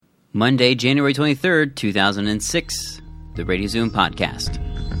Monday, January 23rd, 2006, the Radio Zoom podcast.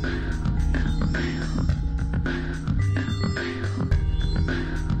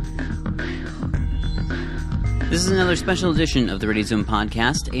 This is another special edition of the Radio Zoom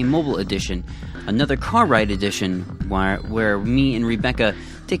podcast, a mobile edition, another car ride edition, where me and Rebecca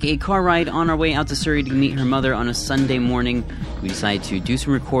take a car ride on our way out to Surrey to meet her mother on a Sunday morning. We decided to do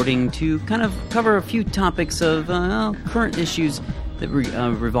some recording to kind of cover a few topics of current issues that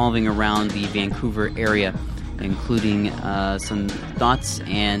revolving around the Vancouver area, including some thoughts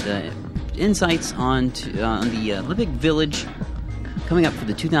and insights on the Olympic Village coming up for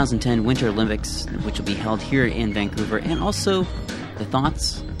the 2010 Winter Olympics, which will be held here in Vancouver, and also the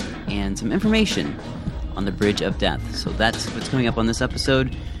thoughts and some information on the Bridge of Death. So that's what's coming up on this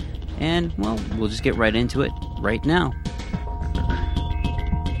episode, and, well, we'll just get right into it right now.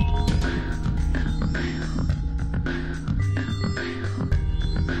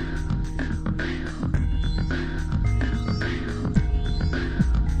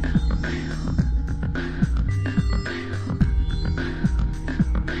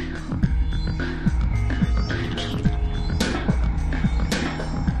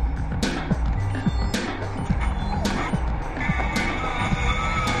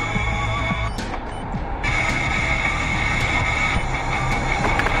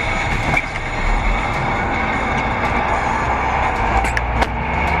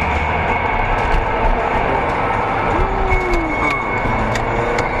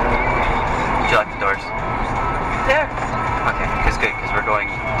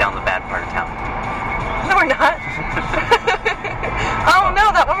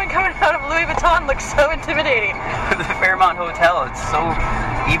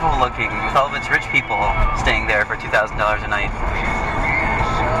 With all of its rich people staying there for $2,000 a night.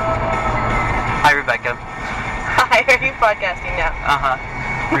 Hi, Rebecca. Hi, are you podcasting now?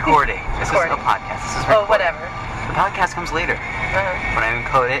 Recording. This is a podcast. This is recording. Oh, whatever. The podcast comes later. When I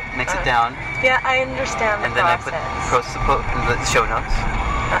encode it, mix it down. Yeah, I understand the process. And then I put the show notes.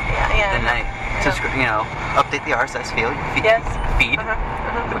 Yeah. And I update the RSS feed. Yes. Feed.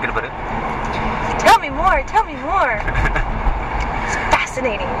 We're gonna put it. Tell me more. It's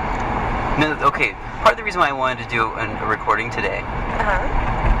fascinating. No, okay. Part of the reason why I wanted to do a recording today,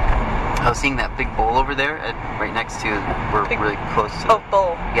 I was seeing that big bowl over there, right next to, we're really close to. Oh,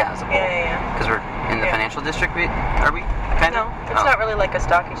 bowl. Yeah, it's a bowl. Yeah. Because we're in the financial district, are we? Kind of? No, it's not really like a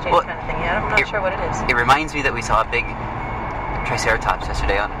stock exchange kind of thing yet. I'm not sure what it is. It reminds me that we saw a big Triceratops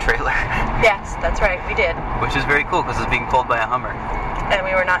yesterday on a trailer. Yes, that's right, we did. Which is very cool because it's being pulled by a Hummer. And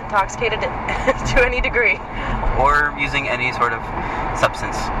we were not intoxicated to any degree. Or using any sort of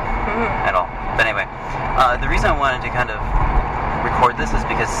substance at all. But anyway, the reason I wanted to kind of record this is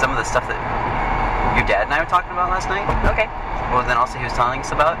because some of the stuff that your dad and I were talking about last night. Okay. Well, then also he was telling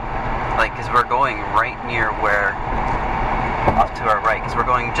us about, because we're going right near off to our right, because we're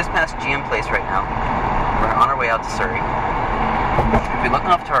going just past GM Place right now. We're on our way out to Surrey. If we look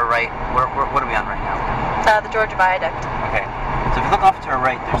off to our right, what are we on right now? The Georgia Viaduct. Okay. So if you look off to our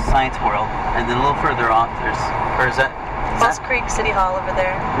right, there's Science World, and then a little further off, is that Falls Creek City Hall over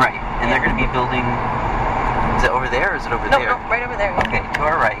there. Right, and they're going to be building, is it over there or is it over there? No, right over there. Okay, to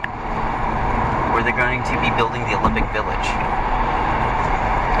our right, where they're going to be building the Olympic Village.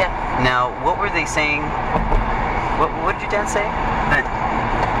 Yeah. Now, what were they saying, what did your dad say? That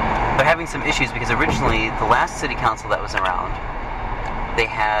they're having some issues because originally, the last city council that was around,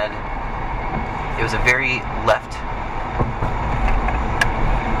 it was a very left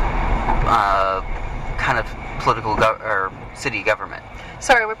kind of political or city government.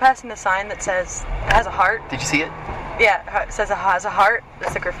 Sorry, we're passing the sign that says, it has a heart. Did you see it? Yeah, it says it has a heart.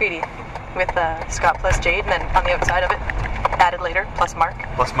 It's a graffiti with Scott plus Jade, and then on the outside of it, added later, plus Mark.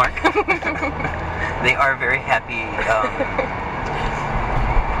 Plus Mark. They are very happy.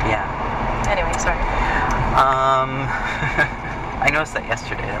 Yeah. Anyway, sorry. I noticed that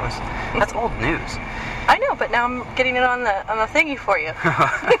yesterday. That's old news. I know, but now I'm getting it on the thingy for you.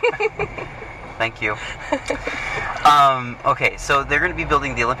 Thank you. Okay, so they're going to be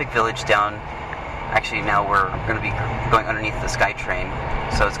building the Olympic Village down. Actually, now we're going to be going underneath the SkyTrain,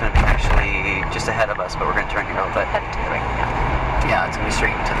 so it's going to be actually just ahead of us, but we're going to turn here a little bit. Head to the right, yeah. Yeah, it's going to be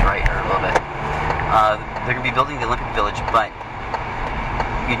straight to the right or a little bit. They're going to be building the Olympic Village, but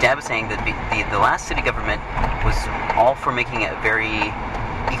your dad was saying that the last city government was all for making it a very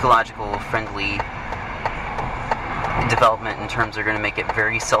ecological, friendly development in terms they're going to make it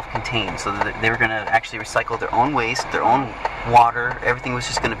very self-contained, so that they were going to actually recycle their own waste, their own water. Everything was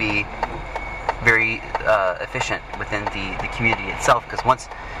just going to be very efficient within the community itself, because once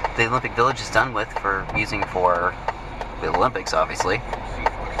the Olympic Village is done with for using for the Olympics, obviously,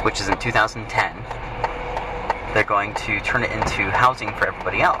 which is in 2010, they're going to turn it into housing for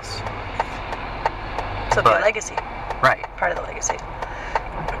everybody else. So it'll be a legacy. Right. Part of the legacy.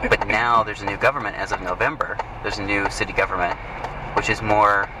 But now there's a new government as of November. There's a new city government, which is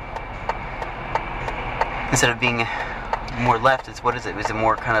more, instead of being more left, it's, what is it? Is it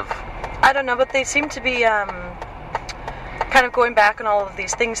more kind of... I don't know, but they seem to be kind of going back on all of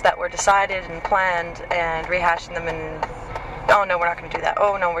these things that were decided and planned and rehashing them and, oh no, we're not going to do that.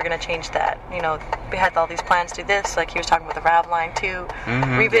 Oh no, we're going to change that. You know, we had all these plans to do this, like he was talking about the RAV line too.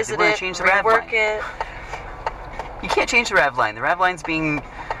 Mm-hmm. Revisit it, rework it. You can't change the RAV line. The RAV line's being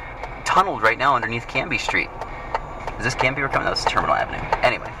tunneled right now underneath Canby Street. Is this Canby we're coming? That's Terminal Avenue.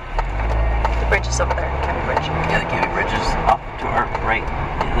 Anyway. The bridge is over there, Canby Bridge. Yeah, the Canby Bridge is off to our right.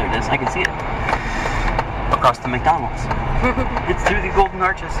 Yeah, there it is. I can see it. Across the McDonald's. It's through the Golden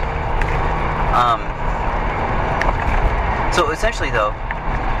Arches. So essentially, though,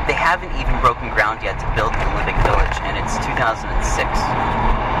 they haven't even broken ground yet to build the Olympic Village, and it's 2006.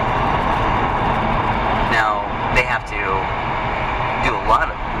 Now, they have to do a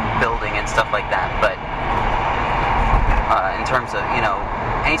lot of building and stuff like that, but in terms of, you know,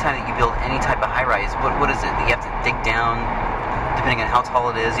 anytime that you build any type of high-rise, what is it? You have to dig down, depending on how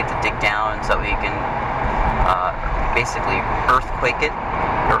tall it is, you have to dig down so that you can basically earthquake it,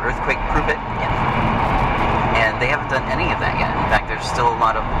 or earthquake-proof it. Yeah. And they haven't done any of that yet. In fact, there's still a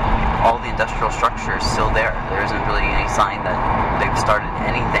lot of, all the industrial structures still there. There isn't really any sign that they've started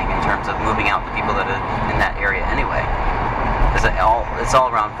anything in terms of moving out the people that are in that area anyway. It's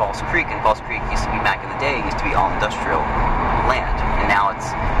all around Falls Creek, and Falls Creek used to be, back in the day, used to be all industrial land. And now it's,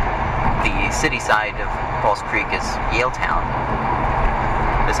 the city side of Falls Creek is Yaletown,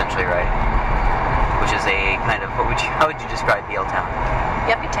 essentially, right? Which is a kind of, how would you describe Yaletown?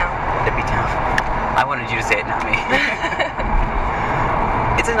 Yuppie town. Yuppie town. I wanted you to say it, not me.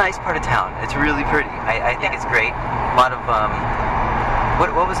 It's a nice part of town. It's really pretty. I think it's great. A lot of,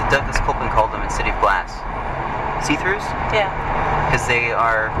 what was it Douglas Copeland called them in City of Glass? See-throughs? Yeah. Because they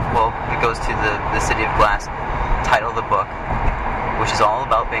are, well, it goes to the City of Glass title of the book, which is all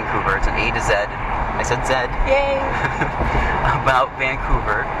about Vancouver. It's an A to Z. I said Z. Yay! About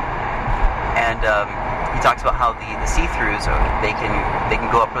Vancouver. And he talks about how the see-throughs, they can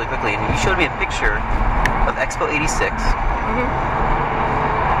go up really quickly. And he showed me a picture of Expo 86,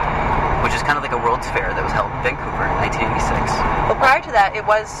 which is kind of like a World's Fair that was held in Vancouver in 1986. Well, prior to that, it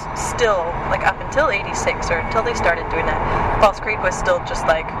was still, like up until 86, or until they started doing that, Falls Creek was still just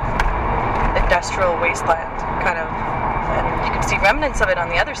like industrial wasteland, kind of. And you can see remnants of it on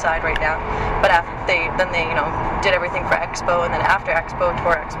the other side right now. But after they you know, did everything for Expo, and then after Expo,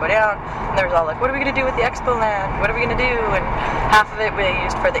 tore Expo down, and there was all like, what are we going to do with the Expo land? What are we going to do? And half of it they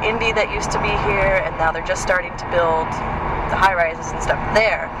used for the Indy that used to be here, and now they're just starting to build the high-rises and stuff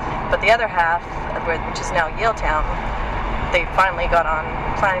there. But the other half, which is now Yaletown, they finally got on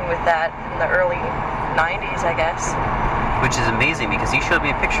planning with that in the early 90s, I guess. Which is amazing, because he showed me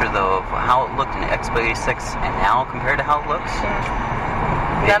a picture, though, of how it looked in Expo 86 and now compared to how it looks.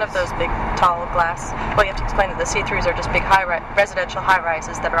 None of those big, tall glass. Well, you have to explain that the see-throughs are just big residential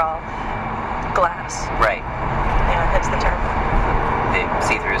high-rises that are all glass. Right. Yeah, that's the term. The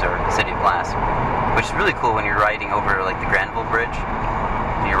see-throughs are City of Glass, which is really cool when you're riding over, like, the Granville Bridge.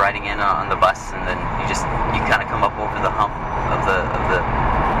 And you're riding in on the bus, and then you kind of come up over the hump of the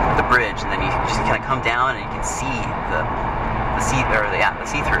bridge, and then you just kind of come down, and you can see the see-throughs.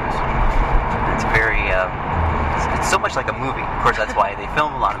 It's very, it's so much like a movie. Of course, that's why they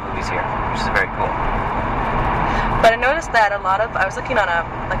film a lot of movies here, which is very cool. But I noticed that I was looking on a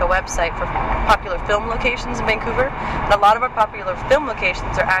website for popular film locations in Vancouver, and a lot of our popular film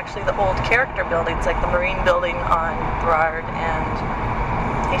locations are actually the old character buildings, like the Marine Building on Burrard and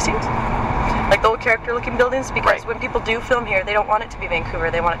Hastings. Like the old character-looking buildings, because when people do film here, they don't want it to be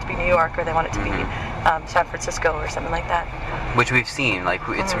Vancouver, they want it to be New York, or they want it to be San Francisco, or something like that. Which we've seen. Like,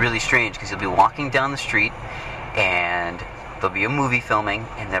 it's really strange, because you'll be walking down the street, and there'll be a movie filming,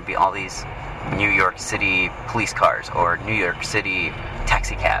 and there'll be all these New York City police cars, or New York City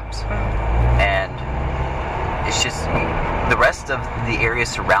taxi cabs. And it's just, the rest of the area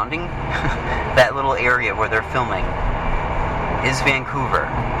surrounding that little area where they're filming is Vancouver,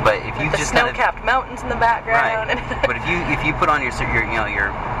 but if you just snow-capped mountains in the background, right? But if you put on your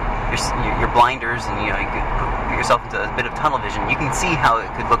blinders, and you could put yourself into a bit of tunnel vision, you can see how it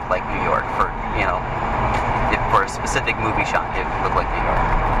could look like New York for for a specific movie shot. It could look like New York,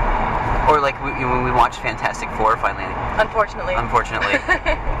 or like when we watched Fantastic Four finally. Unfortunately,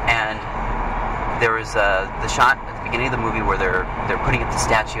 and there was the shot at the beginning of the movie where they're putting up the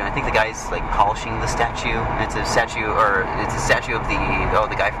statue, and I think the guy's like polishing the statue, and it's a statue of the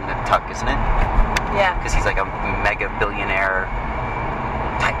guy from the Tuck, isn't it? Yeah. Because he's like a mega billionaire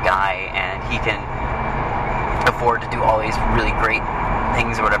type guy, and he can afford to do all these really great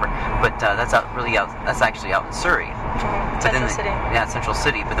things or whatever. But that's actually out in Surrey. Central City. Yeah, Central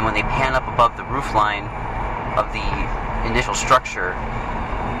City. But then when they pan up above the roof line of the initial structure,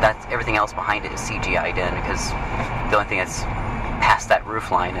 that's everything else behind it is CGI'd in, because the only thing that's past that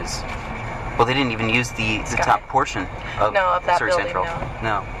roof line is, well, they didn't even use the top portion of that Surrey building, Central.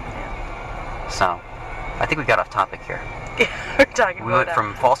 No. So, I think we got off topic here. We're talking We about went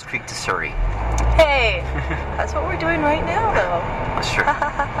from Falls Creek to Surrey. Hey, that's what we're doing right now, though. That's true.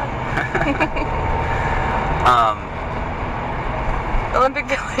 Olympic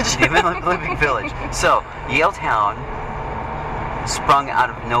Village. The Olympic Village. So, Yale Town sprung out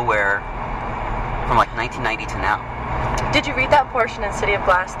of nowhere from like 1990 to now. Did you read that portion in City of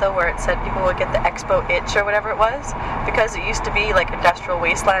Glass, though, where it said people would get the Expo itch or whatever it was? Because it used to be like industrial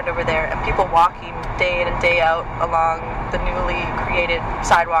wasteland over there, and people walking day in and day out along the newly created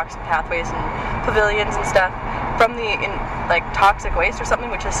sidewalks and pathways and pavilions and stuff from the toxic waste or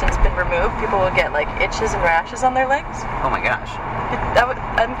something, which has since been removed. People would get like itches and rashes on their legs. Oh my gosh.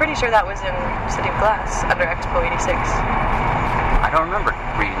 I'm pretty sure that was in City of Glass under Expo 86. I don't remember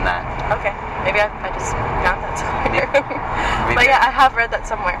reading that. Okay. Maybe I just found that somewhere. Maybe. But yeah, I have read that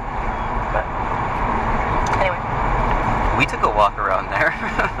somewhere. But anyway. We took a walk around there.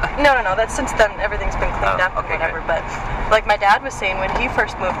 No. That's since then everything's been cleaned up and whatever. Good. But like my dad was saying, when he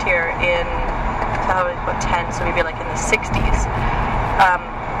first moved here in 2010, so maybe like in the 60s,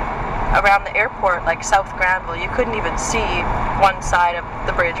 around the airport, like South Granville, you couldn't even see one side of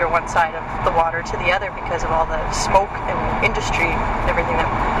the bridge or one side of the water to the other because of all the smoke and industry and everything, that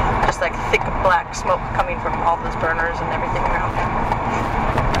just like thick black smoke coming from all those burners and everything around there.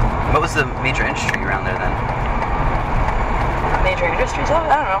 What was the major industry around there then? Major industries? I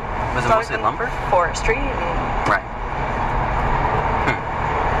don't know. Was it mostly lumber? Forestry. And right.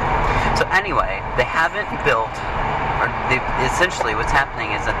 So anyway, they haven't built, or essentially what's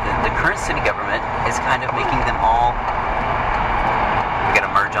happening is that the current city government is kind of making them all, we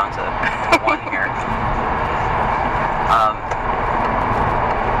gotta merge onto one here.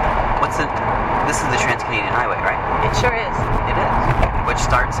 This is the Trans-Canadian Highway, right? it sure is. It is. Which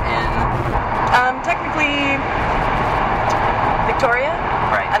starts in... Technically Victoria.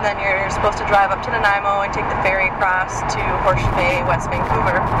 Right. And then you're supposed to drive up to Nanaimo and take the ferry across to Horseshoe Bay, West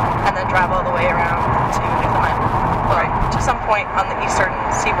Vancouver, and then drive all the way around to Newfoundland. Well, Right. to some point on the eastern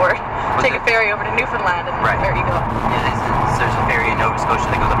seaboard. Take a ferry over to Newfoundland, and Right. there you go. There's a ferry in Nova Scotia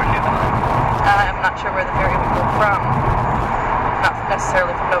that goes over to Newfoundland. I'm not sure where the ferry would go from. Not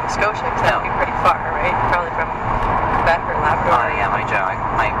necessarily from Nova Scotia, because that would be pretty far, right? Probably from Quebec or Labrador. Yeah, my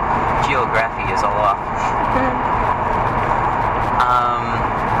geography is all off.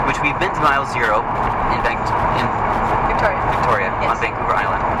 Which we've been to Mile Zero in Victoria, Yes. on Vancouver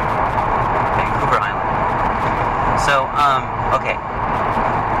Island. So, okay.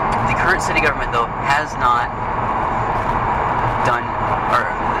 The current city government, though, has not done, or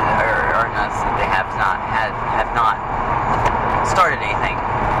not, they have not started anything.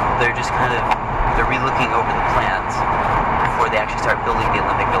 They're just they're relooking over the plans before they actually start building the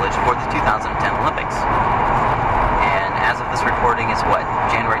Olympic Village for the 2010 Olympics. And as of this recording is what,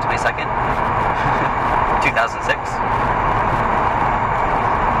 January 22nd? 2006?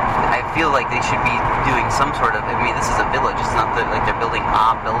 I feel like they should be doing some sort of, this is a village, it's not like they're building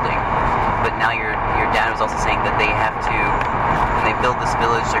a building, but now your dad was also saying that they have to, when they build this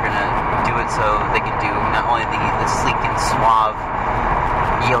village, they're going to do it so they can do not only the sleek and suave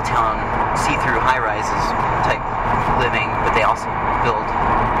Yaletown see-through high-rises type living, but they also build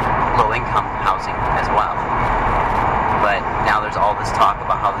low-income housing as well. But now there's all this talk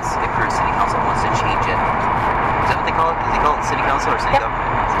about how the current city council wants to change it. Is that what they call it? Do they call it city council or city government?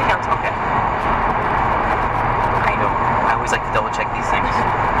 City council. Okay. I always like to double check these things.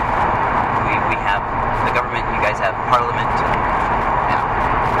 We have the government, you guys have parliament. Yeah.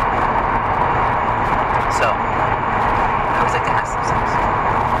 So, I always like to ask those things.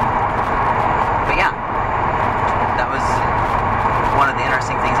 But yeah, that was one of the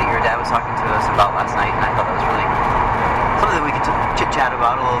interesting things that your dad was talking to us about last night, and I thought that was really something that we could chit-chat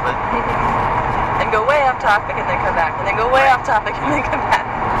about a little bit. And go way off topic and then come back, and then go way off topic and then come back.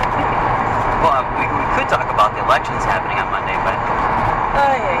 Well, we could talk about the elections happening on Monday, but...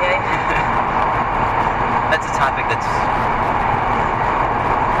 That's a topic that's...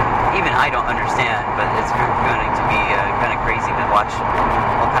 Even I don't understand, but it's going to be kind of crazy to watch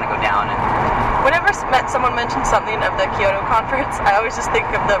all kind of go down. And whenever someone mentions something of the Kyoto conference, I always just think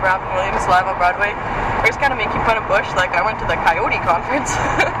of the Robin Williams Live on Broadway, where he's kind of making fun of Bush, like, I went to the Coyote conference.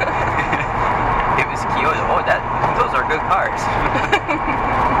 It was Kyoto. Oh, those are good cars.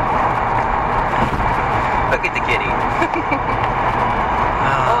 Look at the kitty.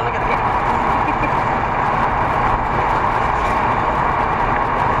 Oh, look at the kitty.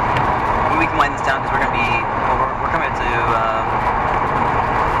 We can wind this down because we're going to be... we're coming to...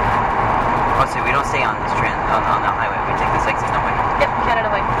 let's see, we don't stay on this on the highway. We take this exit, don't we? Yep, Canada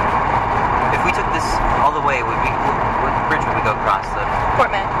Way. If we took this all the way, what bridge would we go across?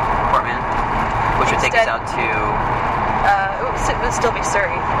 Port Mann. Which would take us out to... it would still be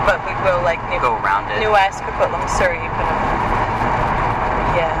Surrey, but we'd go like... go around it. New West, Coquitlam, Surrey, kind of...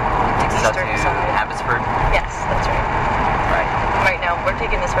 Yeah. Takes us out to side. Abbotsford? Yes, that's right. Right. Right now, we're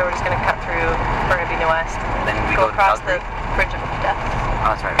taking this way, we're just going to cut through Burnaby, New West. Then we go across to the Bridge of Death.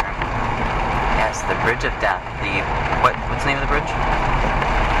 Oh, that's right. Yes, the Bridge of Death. What's the name of the bridge?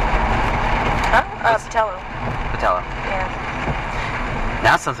 Patello. Yeah.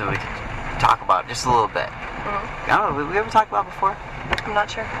 Now something we could talk about just a little bit. Mm-hmm. I don't know, we ever talked about before? I'm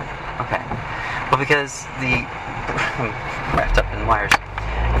not sure. Okay. Well, because the... wrapped up in wires.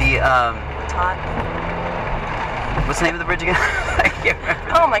 It's hot. What's the name of the bridge again? I can't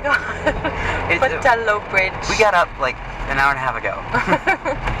remember. Oh my god. Patello Bridge. We got up like an hour and a half ago.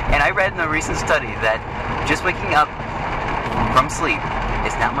 And I read in a recent study that just waking up from sleep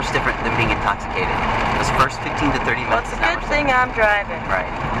is not much different than being intoxicated. Those first 15 to 30 minutes. Well, it's a good thing I'm driving. Right.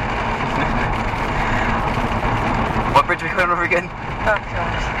 What bridge are we going over again? Oh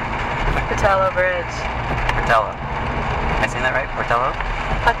gosh. Patello Bridge. Patello. Am I saying that right? Patello?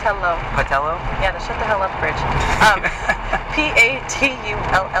 Patello. Yeah, shut the hell up, Bridge. Patullo.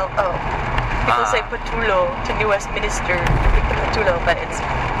 People say Patullo to New Westminster. Patullo, but it's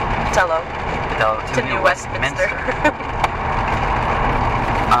Patello. To New Westminster.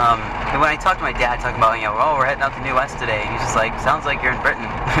 And when I talked to my dad, talking about, we're heading out to New West today, and he's just like, sounds like you're in Britain.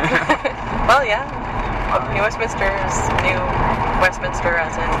 Well, yeah. New Westminster is New Westminster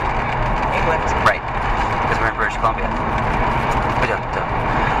as in England. Right. Because we're in British Columbia.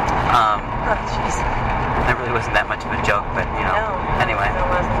 Oh, jeez. That really wasn't that much of a joke, but, No, anyway. No,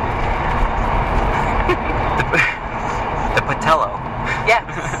 it wasn't. The Patello. Yes.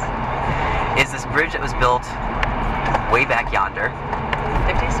 Is this bridge that was built way back yonder.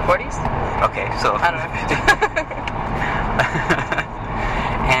 50s? 40s? Okay, so... I don't know.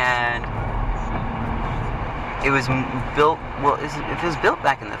 And it was built... Well, if it was built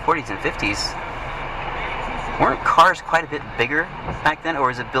back in the 40s and 50s, weren't cars quite a bit bigger back then? Or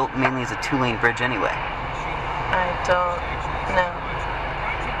was it built mainly as a two-lane bridge anyway? I don't know.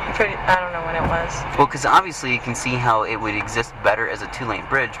 I don't know when it was. Well, because obviously you can see how it would exist better as a two-lane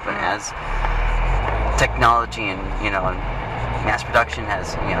bridge, but as technology and, and mass production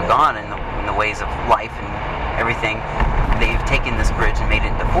has, gone in the ways of life and everything, they've taken this bridge and made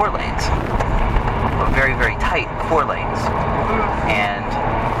it into 4 lanes. But very, very tight 4 lanes. And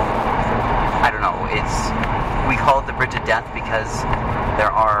I don't know, we call it the Bridge of Death because there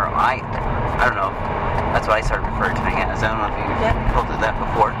are, I don't know, that's what I started referring to it as. I don't know if you've told us that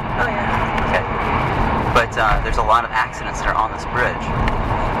before. Oh, yeah. Okay. But there's a lot of accidents that are on this bridge.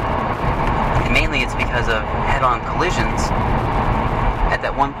 And mainly it's because of head-on collisions at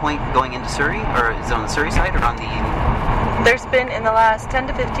that one point going into Surrey, or is it on the Surrey side or on the... There's been, in the last 10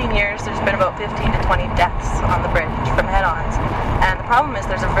 to 15 years, there's been about 15 to 20 deaths on the bridge from head-ons. And the problem is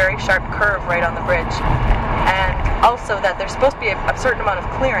there's a very sharp curve right on the bridge. And also that there's supposed to be a certain amount of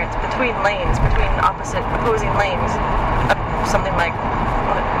clearance between lanes, between opposing lanes. Something like,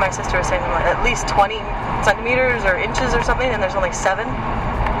 my sister was saying, at least 20 centimeters or inches or something, and there's only 7.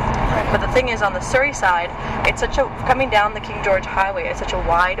 But the thing is, on the Surrey side, it's coming down the King George Highway, it's such a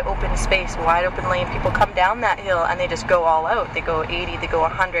wide open space, wide open lane. People come down that hill and they just go all out. They go 80, they go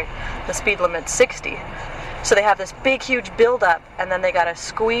 100, the speed limit's 60. So they have this big, huge build-up, and then they got to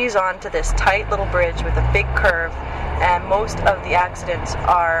squeeze onto this tight little bridge with a big curve, and most of the accidents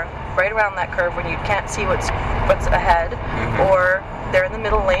are right around that curve when you can't see what's ahead, or they're in the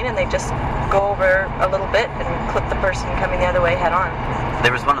middle lane and they just go over a little bit and clip the person coming the other way head on.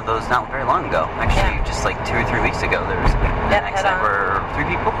 There was one of those not very long ago, actually, just like 2 or 3 weeks ago. There was an accident where 3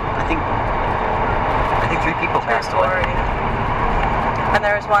 people, I think 3 people passed away. And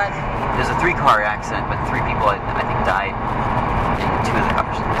there was one. There's a 3-car accident, but 3 people, I think, died in 2 of the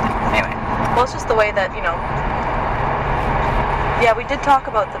cars. Anyway. Well, it's just the way that, Yeah, we did talk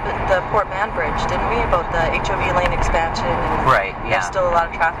about the Port Mann Bridge, didn't we? About the HOV lane expansion. And Right, yeah. There's still a lot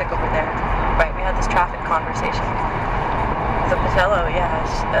of traffic over there. Right, we had this traffic conversation. The Pattullo, yeah,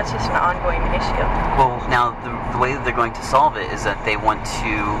 that's just an ongoing issue. Well, now, the way that they're going to solve it is that they want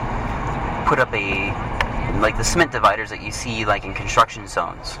to put up like the cement dividers that you see, like, in construction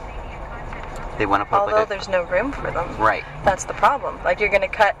zones. They want to put Although there's no room for them. Right. That's the problem. Like, you're going to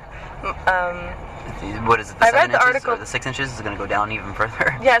cut... what is it, the I 7 read the inches article- or the 6 inches? Is it going to go down even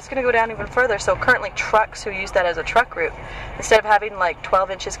further? Yeah, it's going to go down even further. So currently trucks who use that as a truck route, instead of having like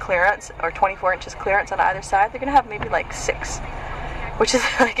 12 inches clearance or 24 inches clearance on either side, they're going to have maybe like 6, which is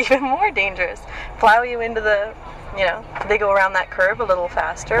like even more dangerous. Plow you into the, they go around that curve a little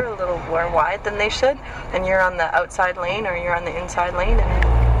faster, a little more wide than they should, and you're on the outside lane or you're on the inside lane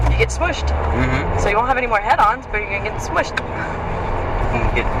and you get smushed. Mm-hmm. So you won't have any more head-ons, but you're going to get smushed. You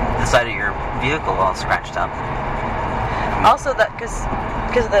can get the side of your vehicle all scratched up. Also, that because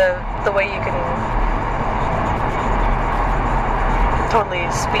the way you can totally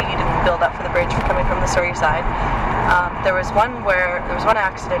speed and build up for the bridge coming from the Surrey side, there was one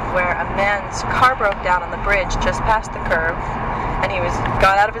accident where a man's car broke down on the bridge just past the curve, and he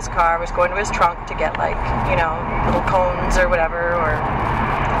got out of his car, was going to his trunk to get little cones or whatever or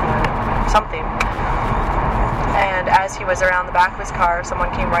something. And as he was around the back of his car, someone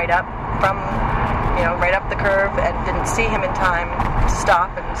came right up right up the curve and didn't see him in time to stop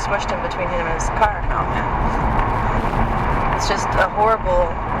and smushed him between him and his car. Oh, man. It's just a horrible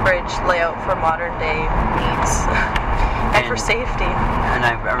bridge layout for modern day needs and for safety. And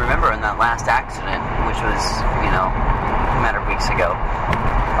I remember in that last accident, which was, a matter of weeks ago,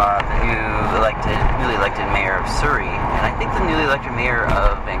 the newly elected mayor of Surrey, and I think the newly elected mayor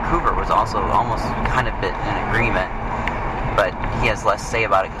of Vancouver was also almost kind of bit in agreement, but he has less to say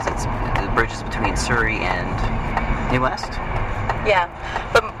about it because the bridge is between Surrey and New West. Yeah,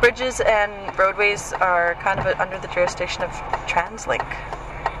 but bridges and roadways are kind of under the jurisdiction of TransLink,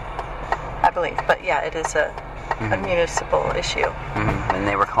 I believe. But yeah, it is a municipal issue. Mm-hmm. And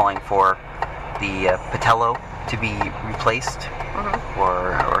they were calling for the Pattullo to be replaced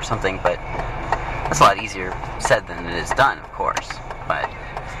or something, but that's a lot easier said than it is done, of course. But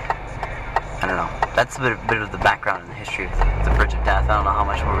I don't know. That's a bit of the background and the history of the Bridge of Death. I don't know how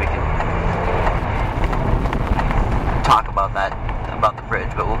much more we can talk about the bridge,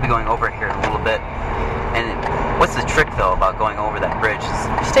 but we'll be going over it here in a little bit. And what's the trick, though, about going over that bridge?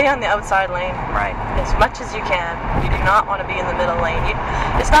 Stay on the outside lane. Right. As much as you can. You do not want to be in the middle lane.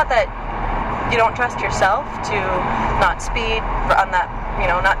 It's not that you don't trust yourself to not speed on that,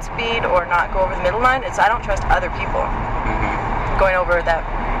 not speed or not go over the middle line. It's I don't trust other people going over that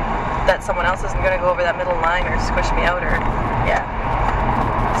someone else isn't going to go over that middle line or squish me out or, yeah.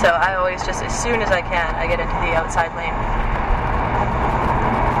 So I always just, as soon as I can, I get into the outside lane.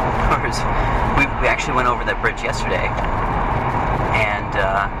 We actually went over that bridge yesterday, and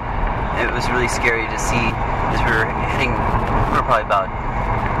it was really scary to see as we were probably about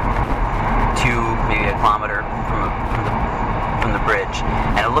 2, maybe a kilometer from the bridge,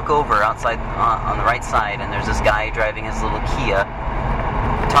 and I look over outside on the right side, and there's this guy driving his little Kia,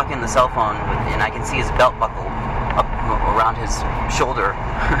 talking on the cell phone, and I can see his belt buckle up around his shoulder,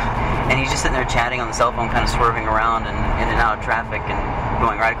 and he's just sitting there chatting on the cell phone, kind of swerving around and in and out of traffic and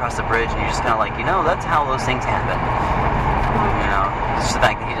going right across the bridge, and you're just kind of like, that's how those things happen. Just the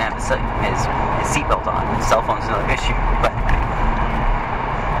fact that he didn't have his seatbelt on. His cell phone's another issue. But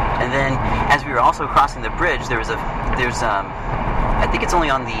and then as we were also crossing the bridge, there's I think it's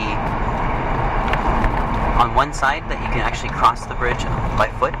only on one side that you can actually cross the bridge by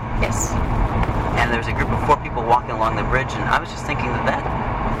foot. Yes. And there's a group of 4 people walking along the bridge, and I was just thinking that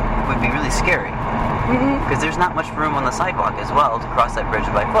would be really scary. Because there's not much room on the sidewalk as well to cross that bridge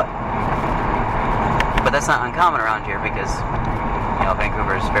by foot. But that's not uncommon around here because,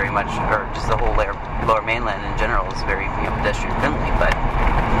 Vancouver is very much, or just the whole lower mainland in general is very pedestrian friendly, but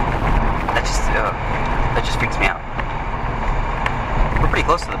that just freaks me out. We're pretty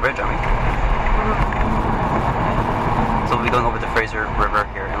close to the bridge, aren't we? So we'll be going over the Fraser River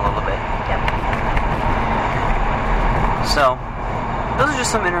here in a little bit. Yep. So, those are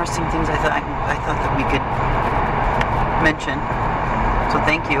just some interesting things I thought that we could mention. So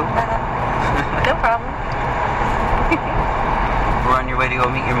thank you. No problem. We're on your way to go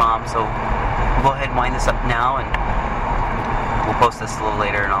meet your mom, so go ahead and wind this up now, and we'll post this a little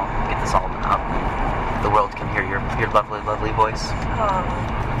later, and I'll get this all up, and the world can hear your lovely, lovely voice.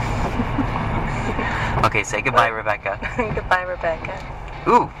 Okay, say goodbye, Rebecca. Goodbye, Rebecca.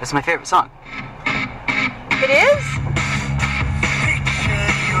 Ooh, that's my favorite song. It is?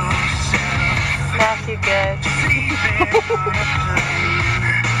 Matthew Good.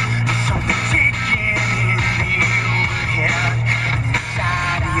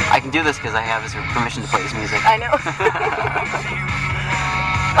 I can do this because I have his permission to play his music. I know.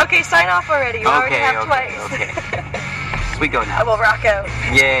 Okay, sign off already. You already have twice. Okay. We go now. I will rock out.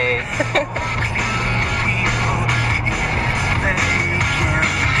 Yay.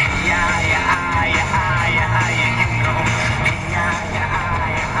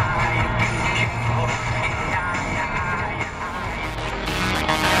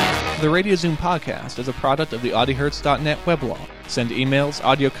 The Radio Zoom podcast is a product of the audiohertz.net weblog. Send emails,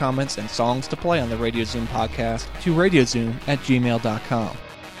 audio comments, and songs to play on the Radio Zoom podcast to radiozoom@gmail.com.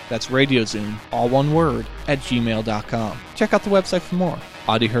 That's radiozoom, all one word, @gmail.com. Check out the website for more,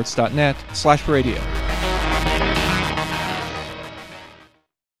 audiohertz.net/radio.